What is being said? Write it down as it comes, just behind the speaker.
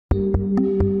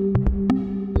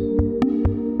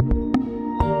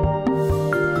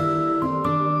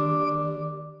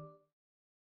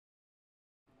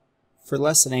For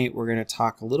Lesson 8, we're going to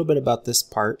talk a little bit about this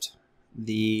part,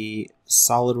 the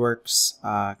Solidworks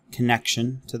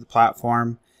connection to the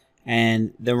platform,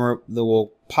 and then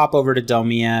we'll pop over to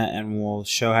DELMIA and we'll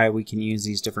show how we can use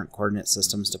these different coordinate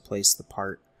systems to place the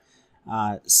part.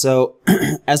 So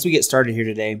as we get started here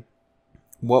today,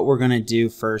 what we're going to do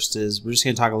first is we're just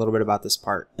going to talk a little bit about this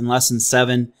part. In Lesson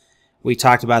 7, we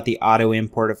talked about the auto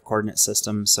import of coordinate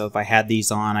systems. So if I had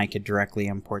these on, I could directly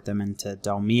import them into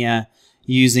DELMIA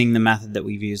using the method that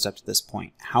we've used up to this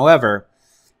point. However,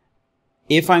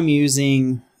 if I'm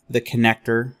using the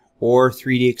connector or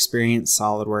 3D Experience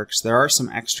SolidWorks, there are some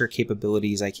extra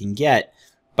capabilities I can get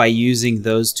by using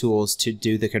those tools to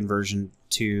do the conversion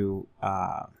to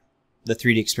the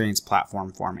 3D Experience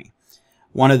platform for me.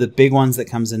 One of the big ones that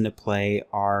comes into play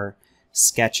are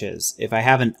sketches. If I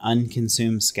have an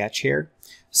unconsumed sketch here,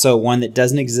 so one that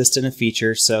doesn't exist in a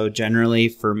feature, so generally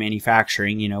for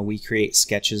manufacturing, we create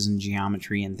sketches and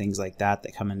geometry and things like that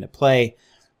that come into play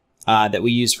that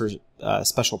we use for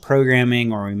special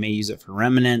programming, or we may use it for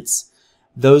remnants.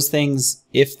 Those things,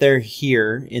 if they're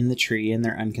here in the tree and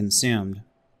they're unconsumed,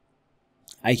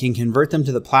 I can convert them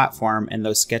to the platform, and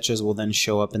those sketches will then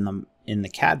show up in the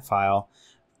CAD file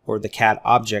or the CAD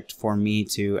object for me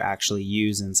to actually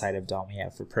use inside of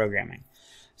DELMIA for programming.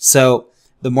 So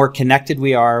the more connected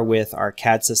we are with our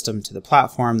CAD system to the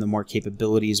platform, the more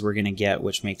capabilities we're going to get,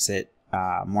 which makes it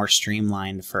more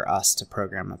streamlined for us to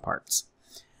program the parts.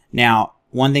 Now,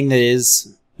 one thing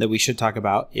that we should talk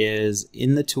about is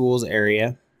in the tools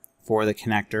area for the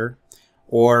connector,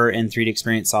 or in 3D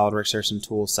Experience SolidWorks, there are some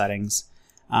tool settings.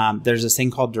 There's this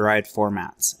thing called Derived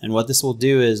Formats, and what this will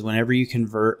do is whenever you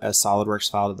convert a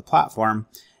SolidWorks file to the platform,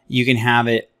 you can have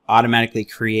it automatically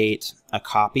create a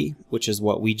copy, which is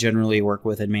what we generally work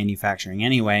with in manufacturing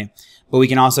anyway, but we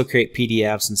can also create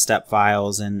PDFs and step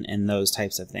files and those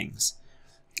types of things.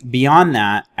 Beyond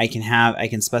that, I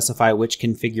can specify which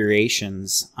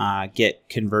configurations get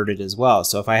converted as well.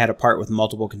 So if I had a part with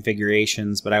multiple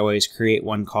configurations, but I always create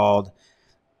one called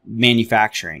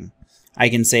manufacturing, I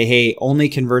can say, hey, only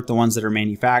convert the ones that are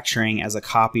manufacturing as a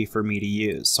copy for me to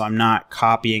use. So I'm not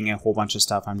copying a whole bunch of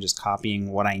stuff. I'm just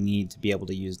copying what I need to be able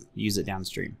to use it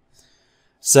downstream.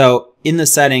 So in the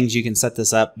settings, you can set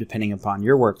this up depending upon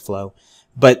your workflow.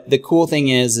 But the cool thing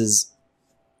is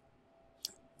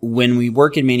when we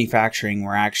work in manufacturing,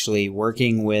 we're actually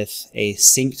working with a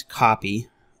synced copy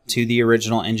to the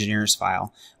original engineer's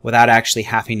file without actually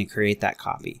having to create that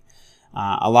copy.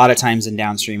 A lot of times in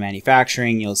downstream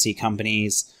manufacturing, you'll see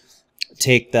companies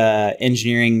take the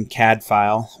engineering CAD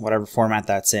file, whatever format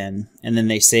that's in, and then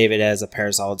they save it as a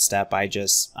parasolid step by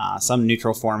just some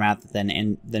neutral format that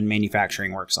then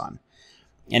manufacturing works on.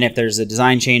 And if there's a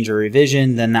design change or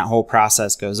revision, then that whole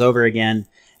process goes over again,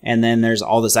 and then there's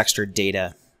all this extra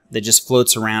data that just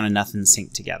floats around and nothing's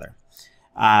synced together.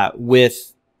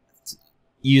 With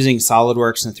using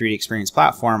SolidWorks and the 3D Experience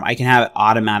platform, I can have it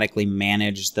automatically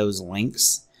manage those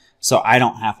links, so I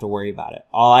don't have to worry about it.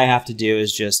 All I have to do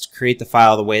is just create the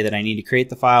file the way that I need to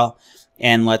create the file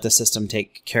and let the system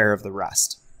take care of the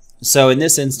rest. So in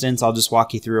this instance, I'll just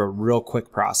walk you through a real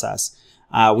quick process.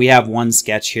 We have one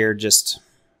sketch here just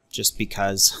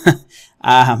because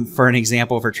for an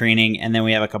example for training, and then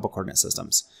we have a couple coordinate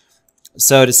systems.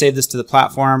 So to save this to the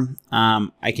platform,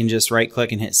 I can just right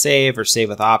click and hit save, or save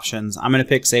with options. I'm going to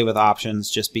pick save with options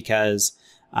just because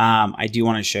I do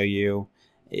want to show you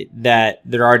that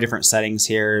there are different settings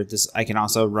here. I can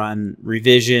also run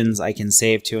revisions. I can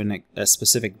save to a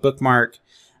specific bookmark,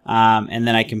 and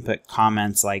then I can put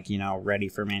comments like, ready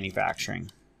for manufacturing,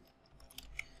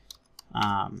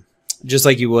 just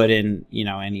like you would in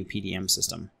any PDM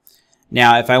system.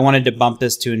 Now, if I wanted to bump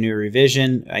this to a new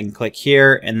revision, I can click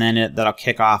here, and then that'll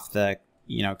kick off the,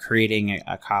 creating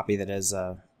a copy that is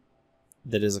a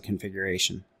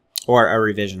configuration, or a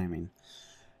revision, I mean.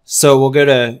 So we'll go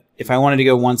to, if I wanted to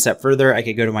go one step further, I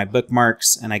could go to my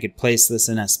bookmarks, and I could place this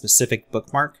in a specific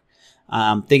bookmark.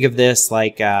 Think of this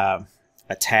like a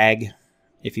tag,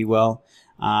 if you will.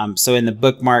 So in the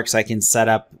bookmarks, I can set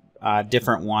up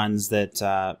different ones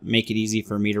that make it easy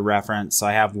for me to reference. So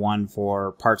I have one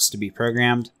for parts to be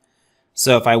programmed.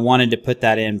 So if I wanted to put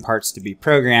that in parts to be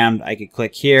programmed, I could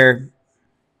click here.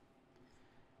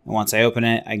 And once I open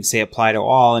it, I can say apply to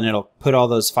all, and it'll put all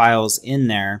those files in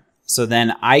there. So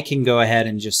then I can go ahead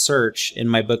and just search in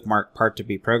my bookmark part to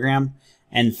be programmed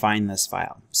and find this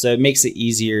file. So it makes it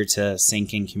easier to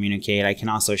sync and communicate. I can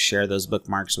also share those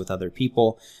bookmarks with other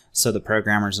people, so the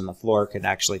programmers on the floor could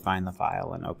actually find the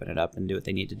file and open it up and do what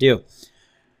they need to do.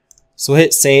 So we'll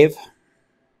hit save.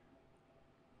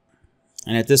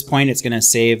 And at this point, it's going to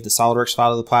save the SolidWorks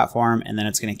file to the platform, and then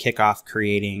it's going to kick off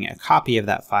creating a copy of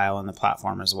that file in the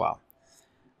platform as well.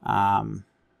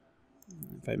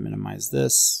 If I minimize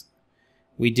this,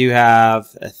 we do have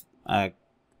a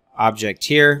object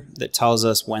here that tells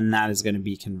us when that is going to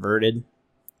be converted.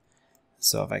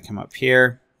 So if I come up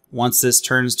here, once this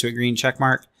turns to a green check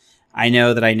mark, I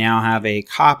know that I now have a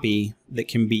copy that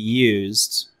can be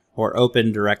used or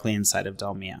opened directly inside of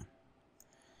DELMIA.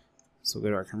 So we'll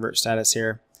go to our convert status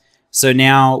here. So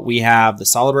now we have the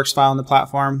Solidworks file in the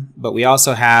platform, but we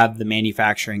also have the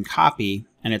manufacturing copy,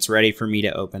 and it's ready for me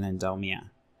to open in DELMIA.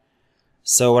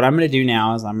 So what I'm going to do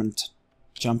now is I'm going to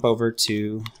jump over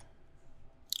to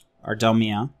our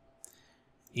DELMIA,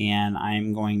 and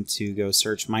I'm going to go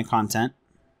search my content.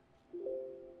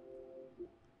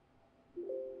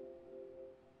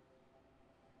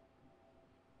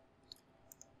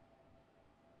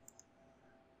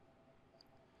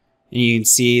 And you can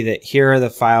see that here are the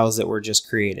files that were just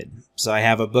created. So I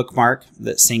have a bookmark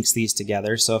that syncs these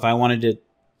together. So if I wanted to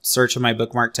search in my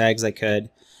bookmark tags, I could.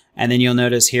 And then you'll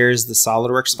notice here's the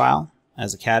Solidworks file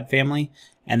as a CAD family.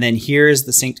 And then here's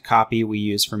the synced copy we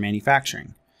use for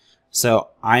manufacturing. So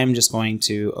I am just going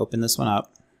to open this one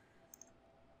up.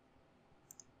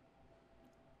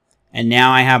 And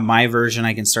now I have my version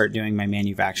I can start doing my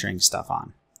manufacturing stuff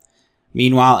on.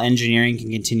 Meanwhile, engineering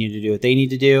can continue to do what they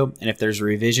need to do, and if there's a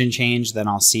revision change, then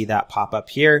I'll see that pop up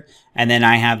here, and then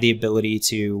I have the ability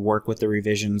to work with the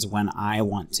revisions when I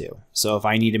want to. So if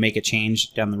I need to make a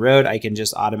change down the road, I can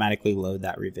just automatically load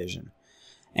that revision.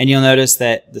 And you'll notice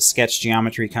that the sketch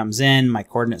geometry comes in, my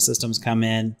coordinate systems come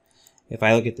in. If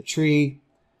I look at the tree,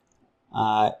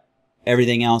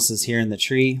 everything else is here in the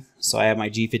tree. So I have my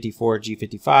G54,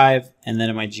 G55, and then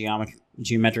in my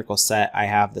geometrical set, I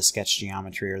have the sketch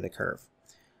geometry or the curve.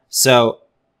 So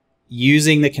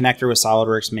using the connector with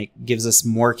SolidWorks gives us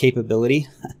more capability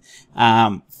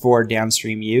for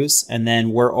downstream use. And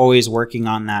then we're always working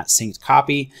on that synced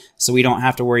copy, so we don't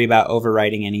have to worry about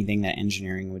overwriting anything that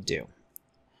engineering would do.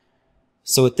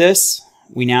 So with this,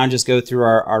 we now just go through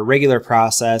our regular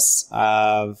process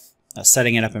of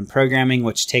setting it up in programming,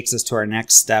 which takes us to our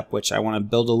next step, which I want to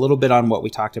build a little bit on what we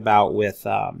talked about with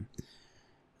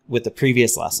the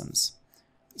previous lessons.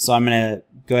 So I'm going to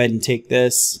go ahead and take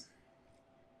this,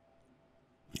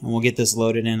 and we'll get this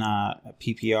loaded in a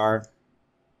PPR.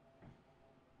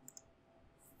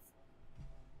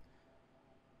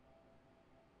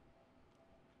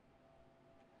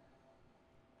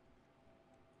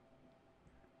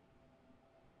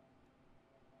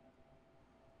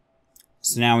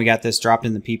 So now we got this dropped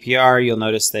in the PPR. You'll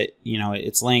notice that, you know,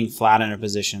 it's laying flat in a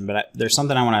position, but there's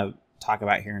something I want to talk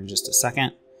about here in just a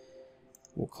second.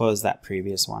 We'll close that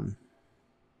previous one,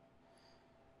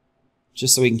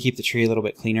 just so we can keep the tree a little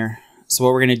bit cleaner. So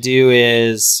what we're going to do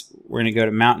is we're going to go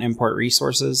to Mount and Import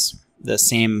Resources, the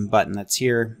same button that's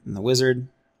here in the wizard.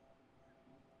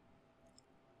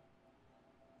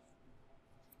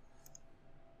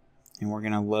 And we're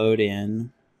going to load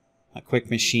in a quick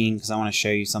machine because I want to show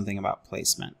you something about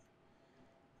placement.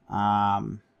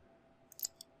 So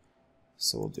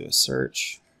we'll do a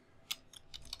search.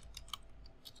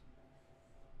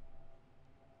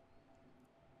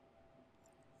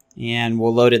 And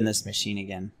we'll load in this machine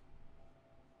again.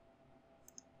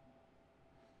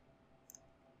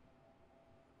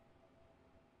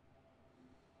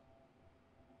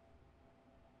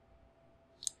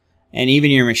 And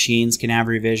even your machines can have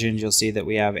revisions. You'll see that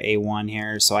we have A1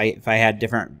 here. So if I had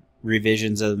different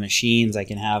revisions of the machines, I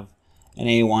can have an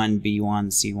A1, B1,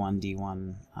 C1,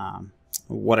 D1,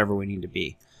 whatever we need to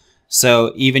be.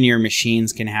 So even your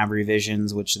machines can have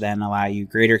revisions, which then allow you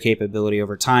greater capability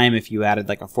over time. If you added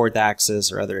like a fourth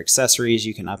axis or other accessories,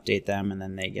 you can update them and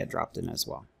then they get dropped in as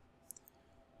well.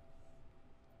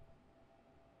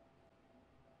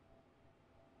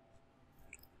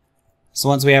 So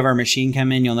once we have our machine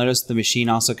come in, you'll notice the machine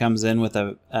also comes in with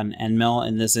an end mill.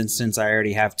 In this instance, I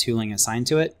already have tooling assigned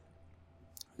to it.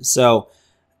 So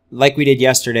like we did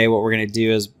yesterday, what we're going to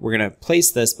do is we're going to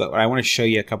place this, but I want to show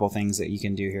you a couple things that you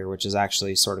can do here, which is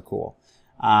actually sort of cool.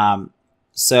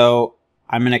 So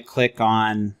I'm going to click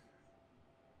on,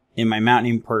 in my Mount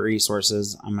and Import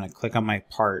Resources, I'm going to click on my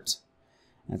part.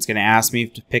 And it's going to ask me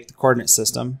to pick the coordinate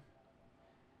system.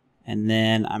 And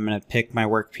then I'm going to pick my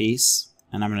workpiece,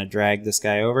 and I'm going to drag this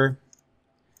guy over.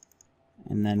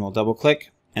 And then we'll double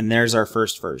click, and there's our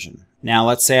first version. Now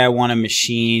let's say I want to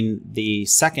machine the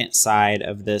second side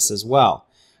of this as well.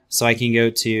 So I can go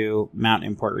to Mount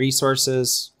Import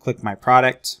Resources, click my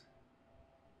product.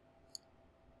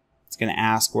 It's going to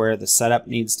ask where the setup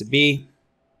needs to be.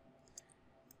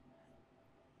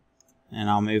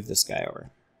 And I'll move this guy over.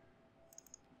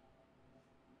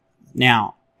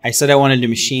 Now, I said I wanted to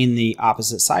machine the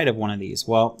opposite side of one of these.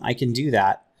 Well, I can do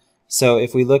that So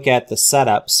if we look at the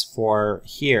setups for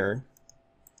here,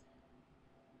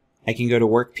 I can go to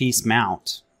Workpiece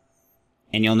Mount,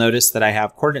 and you'll notice that I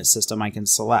have coordinate system I can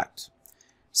select.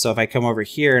 So if I come over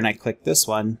here and I click this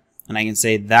one, and I can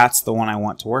say that's the one I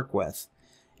want to work with,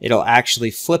 it'll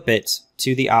actually flip it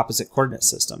to the opposite coordinate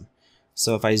system.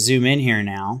 So if I zoom in here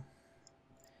now,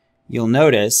 you'll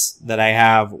notice that I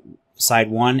have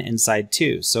side 1 and side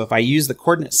 2. So if I use the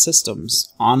coordinate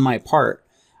systems on my part,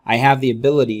 I have the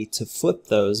ability to flip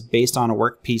those based on a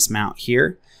workpiece mount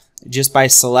here, just by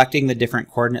selecting the different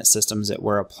coordinate systems that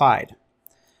were applied.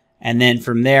 And then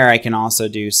from there, I can also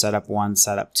do setup 1,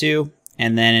 setup 2,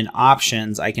 and then in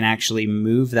options, I can actually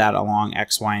move that along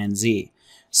X, Y, and Z.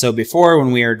 So before,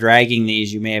 when we were dragging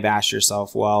these, you may have asked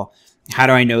yourself, well, how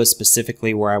do I know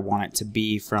specifically where I want it to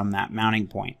be from that mounting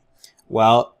point?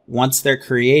 Well, once they're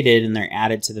created and they're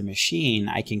added to the machine,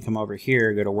 I can come over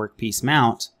here, go to Workpiece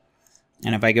Mount,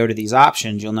 and if I go to these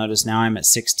options, you'll notice now I'm at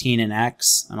 16 in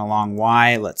X, and along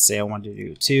Y, let's say I want to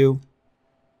do 2.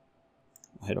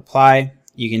 We'll hit Apply.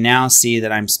 You can now see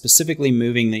that I'm specifically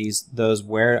moving those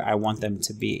where I want them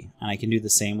to be, and I can do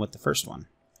the same with the first one.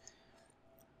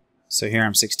 So here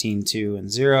I'm 16, 2,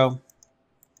 and 0.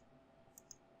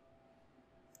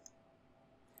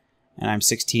 And I'm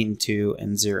 16, 2,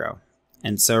 and 0.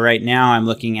 And so right now I'm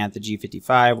looking at the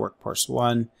G55, Workpiece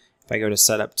 1. If I go to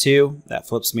Setup 2, that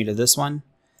flips me to this one.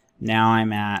 Now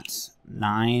I'm at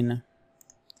 9.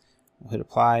 We'll hit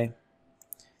Apply.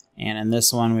 And in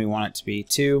this one, we want it to be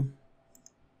 2.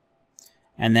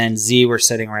 And then Z, we're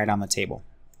sitting right on the table.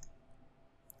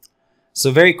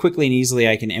 So very quickly and easily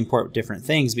I can import different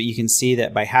things, but you can see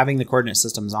that by having the coordinate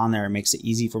systems on there, it makes it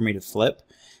easy for me to flip.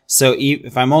 So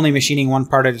if I'm only machining one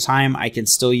part at a time, I can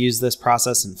still use this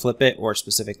process and flip it or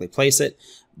specifically place it.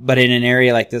 But in an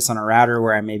area like this on a router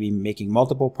where I may be making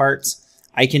multiple parts,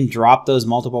 I can drop those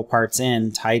multiple parts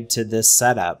in tied to this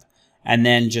setup and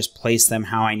then just place them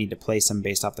how I need to place them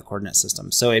based off the coordinate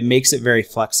system. So it makes it very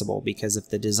flexible, because if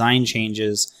the design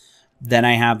changes, then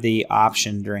I have the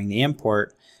option during the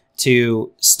import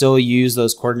to still use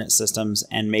those coordinate systems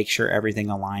and make sure everything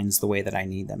aligns the way that I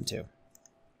need them to.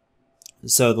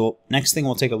 So the next thing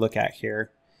we'll take a look at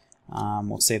here,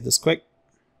 we'll save this quick.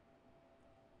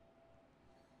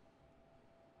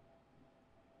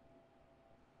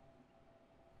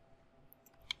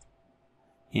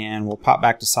 And we'll pop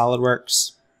back to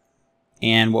Solidworks.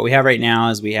 And what we have right now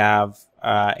is we have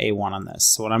A1 on this.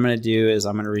 So what I'm going to do is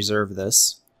I'm going to reserve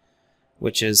this,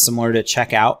 which is similar to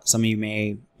checkout. Some of you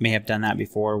may have done that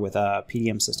before with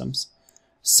PDM systems.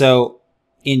 So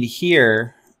in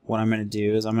here, what I'm going to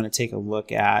do is I'm going to take a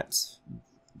look at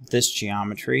this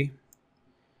geometry.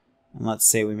 And let's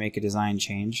say we make a design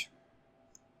change.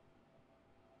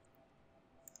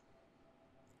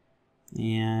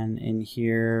 And in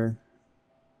here,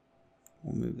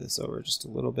 we'll move this over just a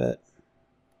little bit.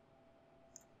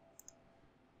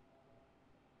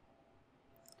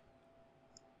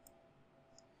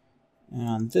 And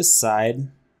on this side,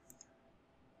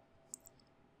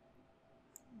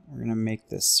 we're going to make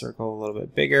this circle a little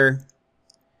bit bigger.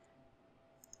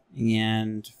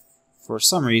 And for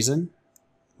some reason,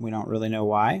 we don't really know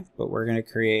why, but we're going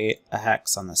to create a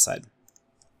hex on this side.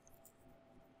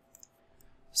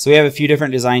 So we have a few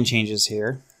different design changes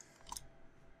here.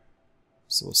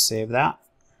 So we'll save that.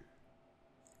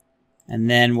 And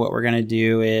then what we're going to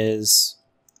do is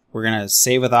we're going to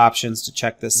save with options to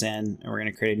check this in, and we're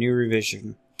going to create a new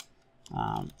revision.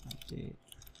 Update.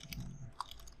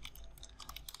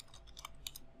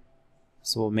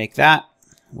 So we'll make that.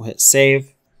 We'll hit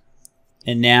save.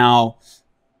 And now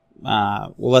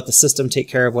we'll let the system take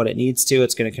care of what it needs to.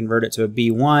 It's going to convert it to a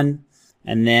B1,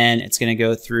 and then it's going to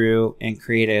go through and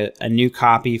create a new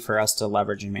copy for us to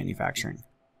leverage in manufacturing.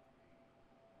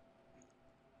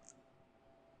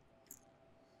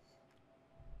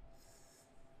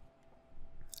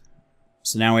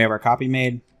 So now we have our copy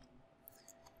made.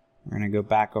 We're going to go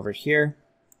back over here.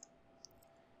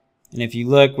 And if you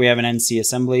look, we have an NC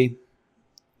assembly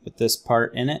with this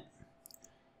part in it.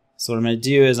 So what I'm going to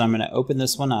do is I'm going to open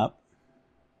this one up.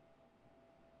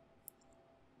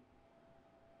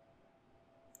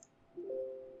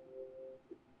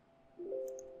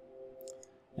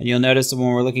 And you'll notice that when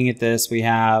we're looking at this, we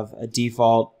have a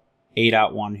default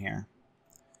 8.1 here.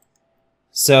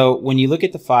 So when you look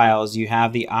at the files, you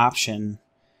have the option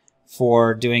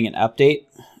for doing an update,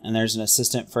 and there's an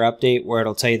assistant for update where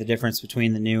it'll tell you the difference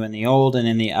between the new and the old, and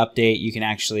in the update you can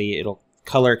actually, it'll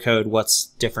color code what's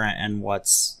different and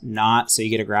what's not, so you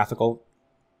get a graphical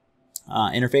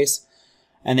interface.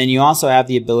 And then you also have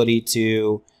the ability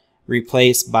to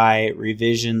replace by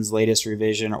revisions, latest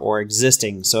revision, or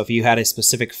existing. So if you had a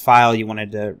specific file you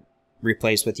wanted to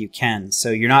replace with, you can. So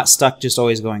you're not stuck just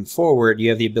always going forward. You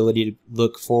have the ability to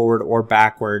look forward or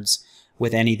backwards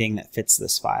with anything that fits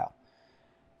this file.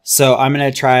 So I'm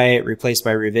going to try replace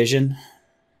by revision.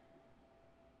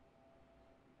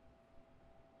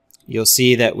 You'll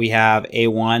see that we have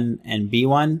A1 and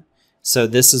B1. So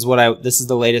this is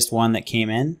the latest one that came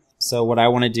in. So what I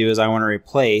want to do is I want to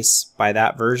replace by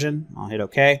that version. I'll hit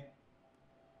OK.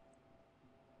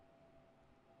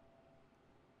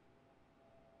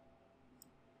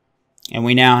 And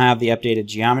we now have the updated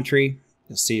geometry.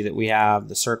 You'll see that we have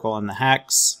the circle and the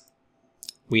hex.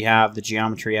 We have the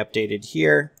geometry updated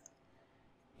here.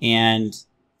 And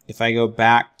if I go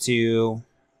back to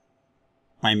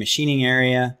my machining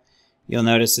area, you'll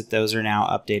notice that those are now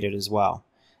updated as well.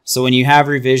 So when you have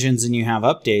revisions and you have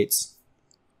updates,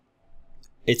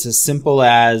 it's as simple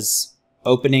as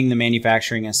opening the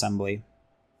manufacturing assembly.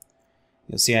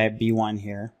 You'll see I have B1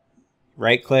 here.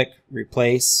 Right click,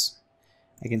 replace.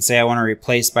 I can say I want to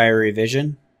replace by a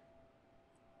revision.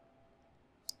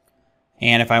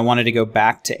 And if I wanted to go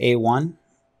back to A1,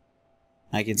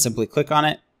 I can simply click on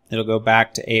it. It'll go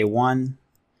back to A1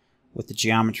 with the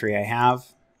geometry I have.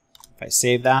 If I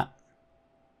save that.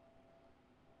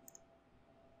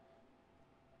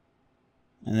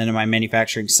 And then in my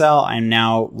manufacturing cell, I'm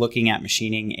now looking at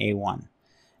machining A1.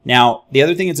 Now, the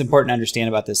other thing that's important to understand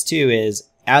about this too is,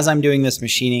 as I'm doing this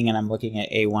machining and I'm looking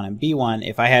at A1 and B1,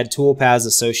 if I had toolpaths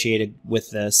associated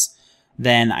with this,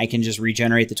 then I can just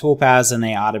regenerate the toolpaths and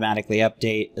they automatically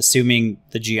update, assuming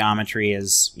the geometry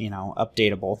is,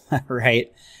 updatable,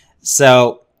 right?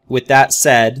 So with that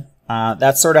said,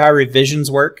 that's sort of how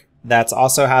revisions work. That's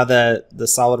also how the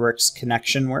Solidworks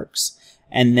connection works.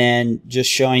 And then just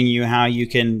showing you how you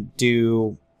can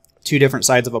do two different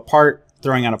sides of a part,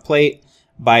 throwing on a plate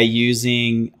by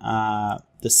using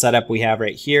the setup we have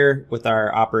right here with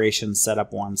our operations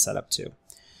setup 1, setup 2.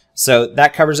 So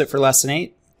that covers it for lesson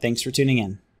 8. Thanks for tuning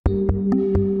in.